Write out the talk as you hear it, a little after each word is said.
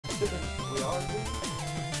We are.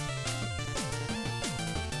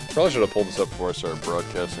 Probably should have pulled this up before I started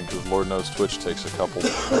broadcasting, because Lord knows Twitch takes a couple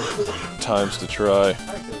times to try.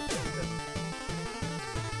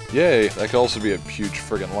 Yay, that could also be a huge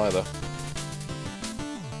friggin' lie, though.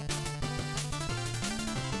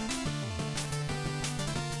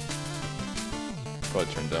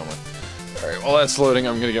 Probably turn down one. Alright, while that's loading,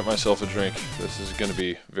 I'm gonna get myself a drink. This is gonna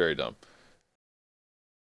be very dumb.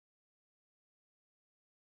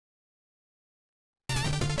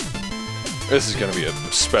 This is gonna be a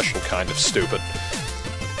special kind of stupid.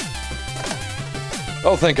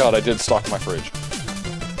 Oh, thank God I did stock my fridge.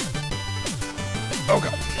 Oh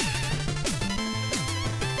God.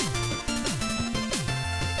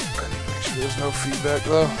 I need to make sure there's no feedback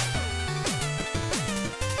though.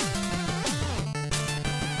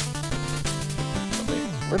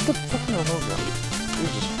 Where'd the fucking remote go?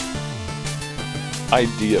 Jesus.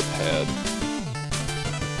 Idea pad.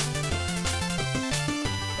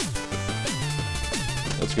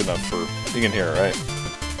 That's good enough for... You can hear it, right?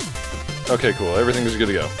 Okay, cool. Everything's good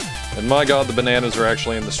to go. And my God, the bananas are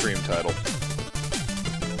actually in the stream title.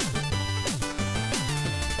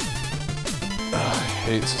 I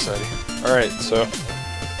hate society. Alright, so...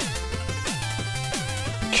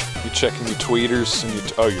 You checking your tweeters and your...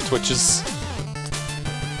 Oh, your Twitches.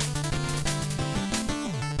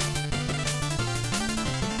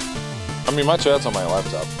 I mean, my chat's on my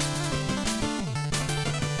laptop.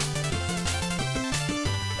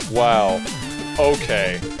 Wow.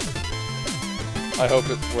 Okay. I hope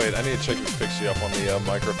it... Wait, I need to check if it picks you up on the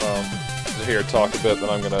microphone. Here, talk a bit, then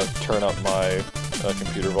I'm gonna turn up my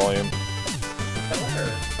computer volume.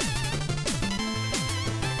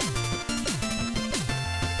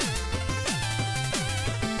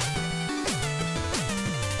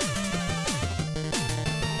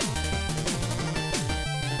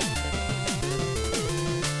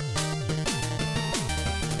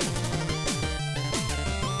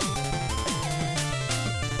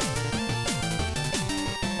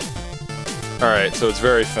 Alright, so it's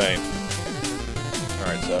very faint.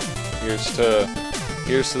 Alright, so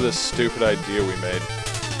here's to this stupid idea we made.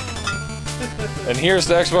 And here's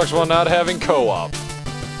to Xbox One not having co-op.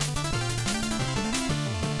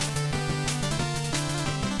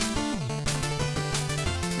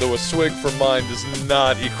 Though a swig for mine does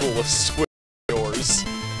not equal a swig for yours.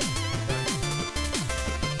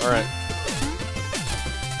 Alright.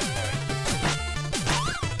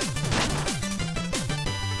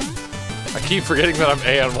 I keep forgetting that I'm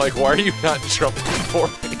A. I'm like, why are you not jumping for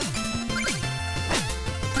me?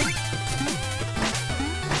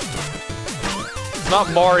 It's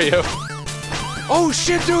not Mario. Oh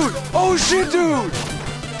shit, dude! Oh shit, dude!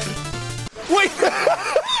 Wait!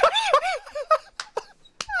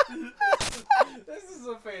 This is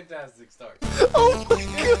a fantastic start. Oh my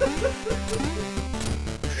God!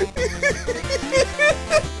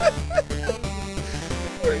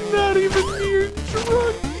 We're not even near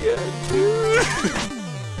drunk yet, dude.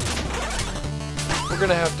 We're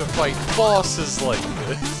gonna have to fight bosses like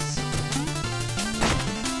this.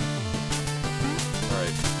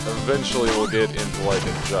 Alright, eventually we'll get into like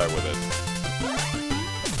a jai with it.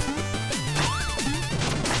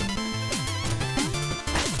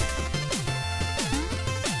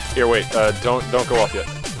 Here, wait, don't go off yet.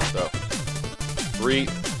 So, 3,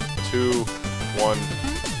 2, 1,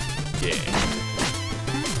 yeah.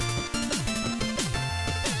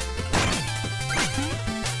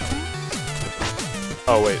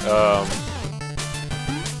 Oh wait,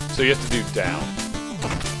 so you have to do down.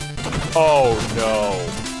 Oh no.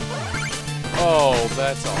 Oh,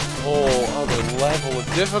 that's a whole other level of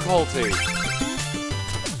difficulty.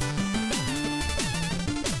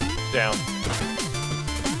 Down.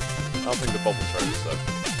 I don't think the bubbles are this up.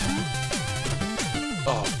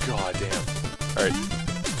 Oh god damn. Alright.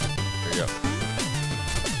 There you go.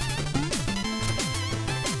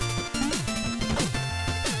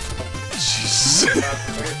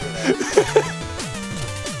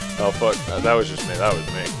 Oh fuck, that was just me, that was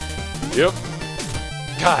me. Yep.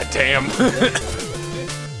 God damn.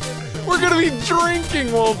 We're gonna be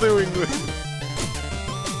drinking while doing this.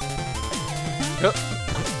 Yep.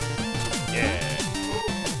 Yeah.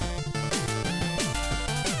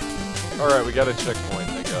 Alright, we got a checkpoint,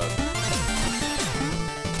 thank god.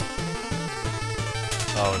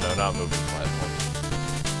 Oh no, not moving platforms.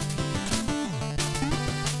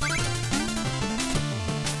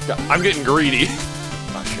 God, I'm getting greedy.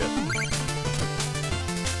 Oh shit.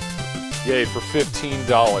 Yay, for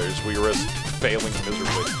 $15 we risk failing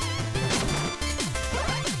miserably.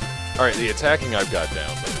 Alright, the attacking I've got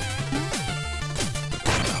down, but...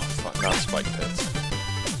 Oh, fuck, not spike pits.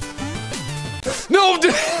 No!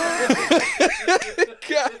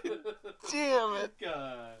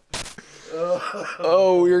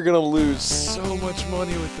 Oh, we're gonna lose so much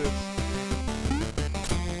money with this.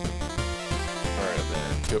 Alright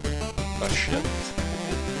then. Go. Oh shit.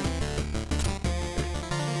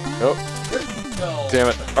 Oh. No. Damn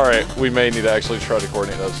it. Alright, we may need to actually try to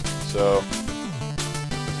coordinate those. So.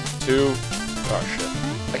 2. Oh shit.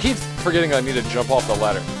 I keep forgetting I need to jump off the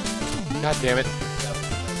ladder. God damn it.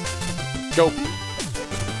 Go.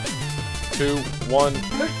 2, 1.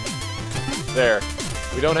 There.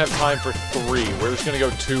 We don't have time for 3. We're just gonna go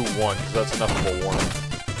 2, 1, because that's enough of a warning.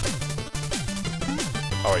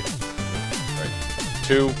 Oh wait. Alright.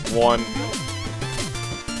 2, 1.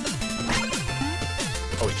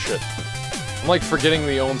 Holy shit. I'm like forgetting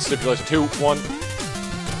the own stipulation. 2, 1.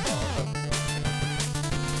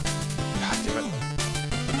 God damn it.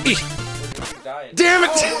 Eesh. Damn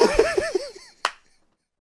it!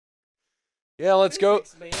 Yeah, let's go.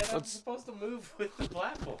 I'm supposed to move with the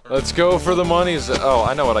platform. Let's go for the monies. Oh,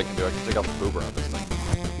 I know what I can do. I can take out the boober on this thing.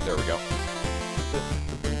 There we go.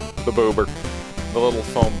 The boober. The little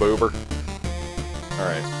foam boober.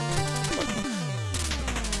 Alright.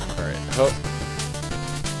 Alright. Hup.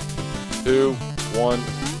 2, 1.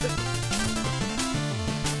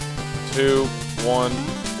 2, 1.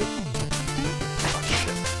 Oh,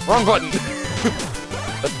 shit. Wrong button!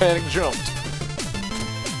 I panic jumped.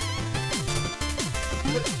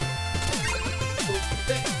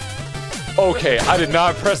 Okay, I did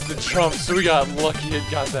not press the jump, so we got lucky it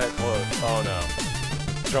got that close. Oh no.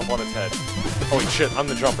 Jump on its head. Holy shit, I'm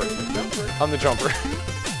the jumper. I'm the jumper.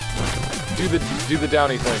 do the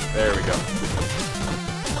downy thing. There we go.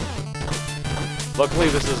 Luckily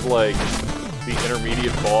this is like the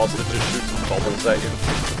intermediate boss that just shoots bubbles at you.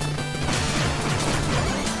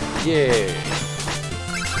 Yay.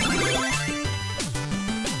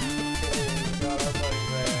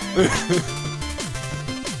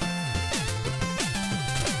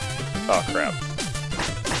 Oh crap.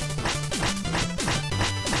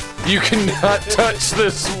 You cannot touch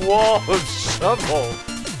this wall of shovel!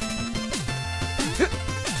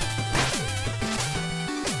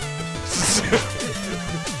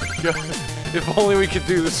 If only we could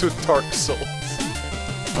do this with Dark Souls.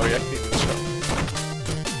 Oh yeah, I need to jump.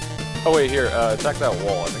 Oh wait, here, attack that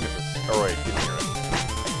wall. I think it's this. Oh wait, get near it.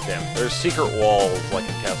 Damn, there's secret walls like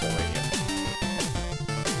in Castlevania.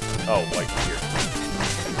 Oh, like here.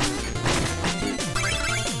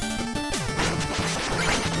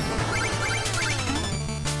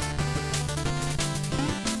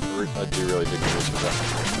 I do really dig this with that.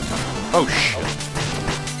 Oh shit.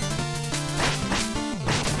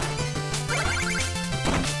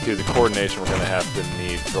 Dude, the coordination we're gonna have to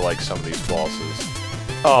need for like some of these bosses.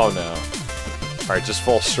 Oh no. Alright, just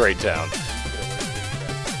fall straight down.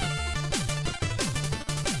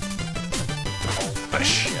 Oh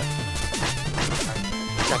shit.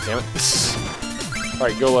 God damn it.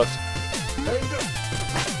 Alright, go left.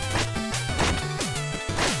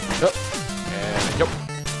 Yep. And yep.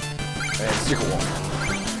 And secret wall.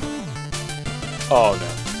 Oh no.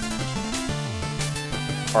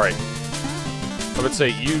 Alright. I would say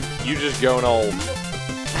you just go and I'll... And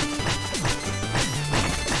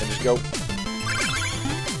just go.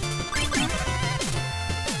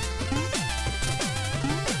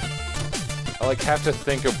 I like have to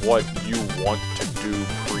think of what you want to do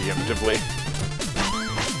preemptively.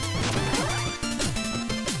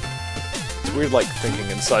 It's weird like thinking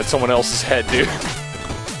inside someone else's head, dude.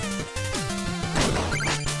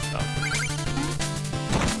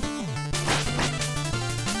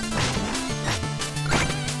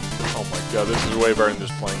 God, this is way better than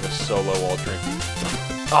just playing this solo wall dream.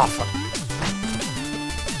 Oh, fuck.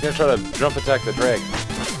 You're gonna try to jump attack the dragon.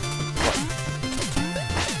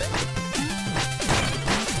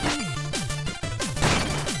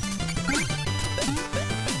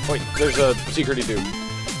 Wait, there's a secrety dude.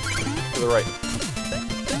 To the right.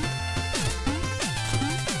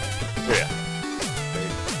 Oh, yeah.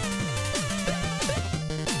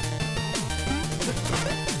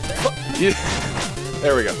 There you go.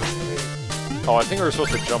 There we go. Oh, I think we were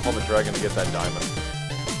supposed to jump on the dragon to get that diamond.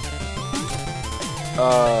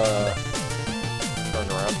 Turn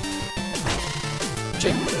around.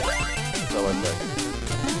 Ching! That's all I think.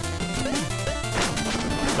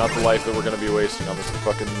 Not the life that we're gonna be wasting on this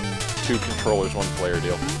fucking 2 controllers, 1 player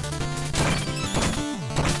deal.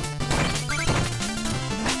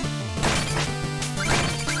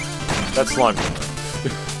 That's slime.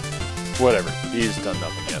 Whatever. He's done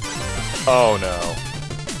nothing yet. Oh no.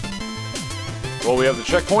 Well, we have the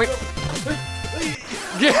checkpoint.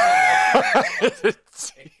 Yeah!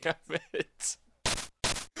 Damn it.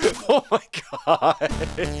 Oh my god.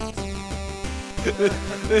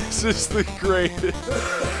 This is the greatest.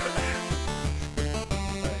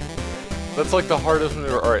 That's like the hardest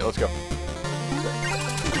maneuver. Alright, let's go.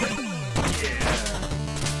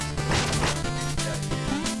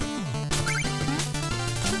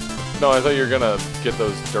 No, I thought you were gonna get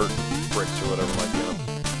those dirt bricks or whatever might be in them.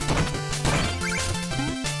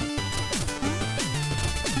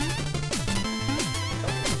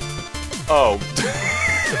 Oh.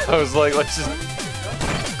 I was like, let's just...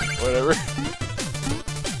 Whatever.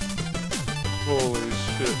 Holy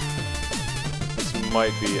shit. This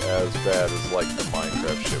might be as bad as, like, the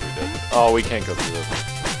Minecraft shit we did. Oh, we can't go through this.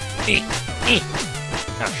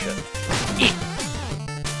 Ah, shit.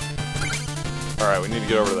 Alright, we need to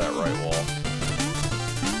get over to that right wall.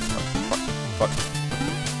 Fuck.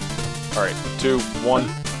 Alright, 2, 1.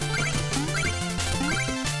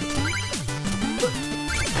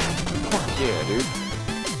 Yeah, dude.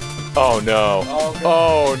 Oh no.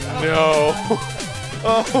 Oh no.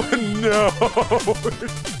 Oh no.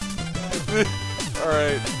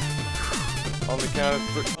 Alright. On the count of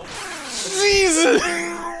 3. Jesus!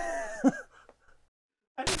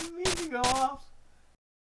 I didn't mean to go off.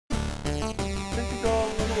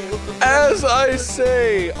 As I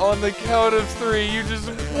say, on the count of 3, you just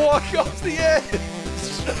walk off the edge.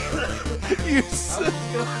 You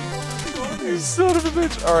son of a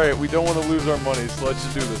bitch. Alright, we don't want to lose our money, so let's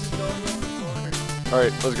just do this.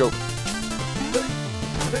 Alright, let's go.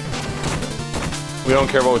 We don't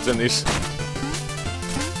care about what's in these.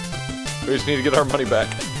 We just need to get our money back.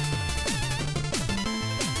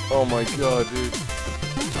 Oh my god, dude.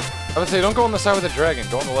 I would say, don't go on the side with the dragon,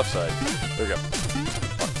 go on the left side. There we go.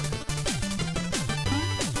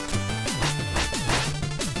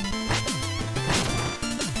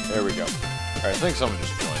 There we go. Alright, I think someone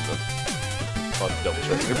just joined, but I'll have to double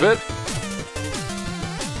check in a bit.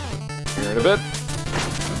 Here in a bit.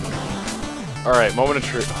 Alright, moment of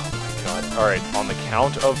truth. Oh my god. Alright, on the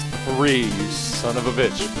count of 3, you son of a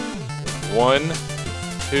bitch. 1,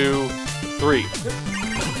 2, 3.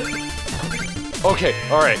 Okay,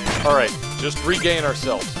 alright. Just regain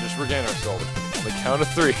ourselves. On the count of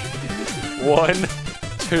 3. 1,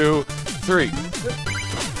 2, 3.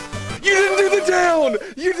 You didn't do the down!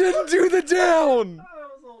 You didn't do the down!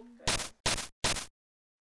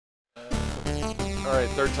 Alright,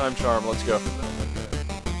 3rd time charm, let's go.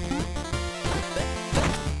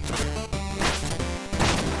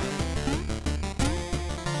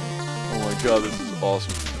 Oh my god, this is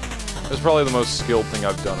awesome. This is probably the most skilled thing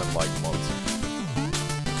I've done in like months.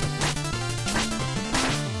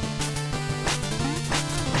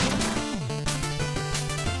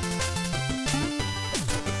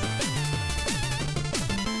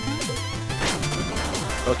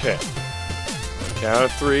 Okay. Count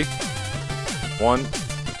of 3. 1,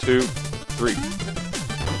 2, 3. Okay.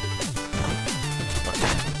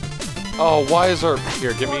 Oh, why is our...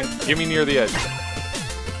 Here, give me near the edge.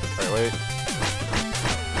 Alright, wait.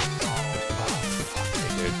 Oh, fuck me,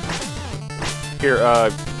 dude. Here,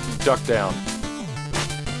 duck down.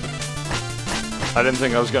 I didn't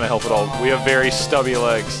think I was gonna help at all. We have very stubby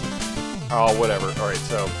legs. Oh, whatever. Alright,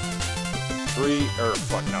 so... 3, or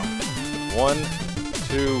fuck, no. 1,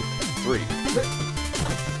 2, 3.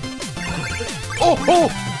 Oh! Oh!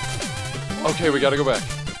 Okay, we gotta go back.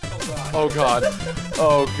 Oh god.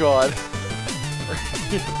 Oh god.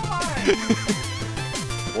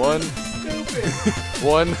 1,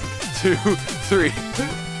 1, 2, 3.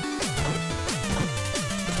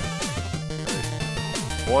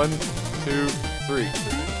 1, 2, 3.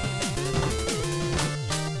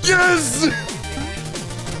 Yes!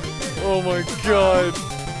 Oh my god.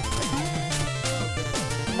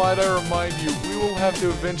 Might I remind you, we will have to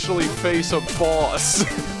eventually face a boss.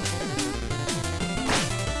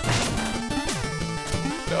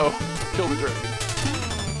 No, kill the dragon.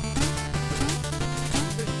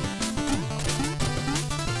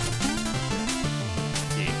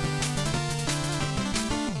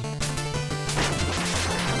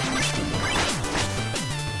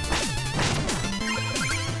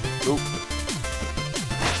 Oop.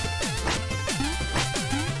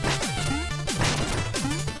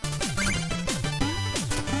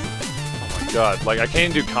 God, like I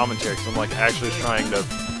can't do commentary because I'm like actually trying to.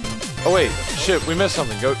 Oh wait, shit, we missed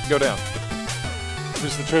something. Go down.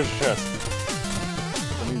 Missed the treasure chest.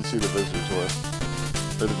 I need to see the visitors list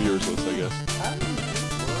or the viewers list, I guess.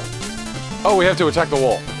 Oh, we have to attack the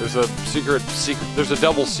wall. There's a secret. There's a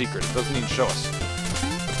double secret. It doesn't even show us.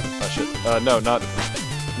 Oh shit. No, not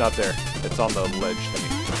there. It's on the ledge thingy.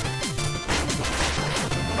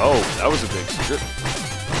 Oh, that was a big secret.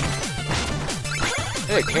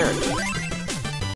 Hey, Karen.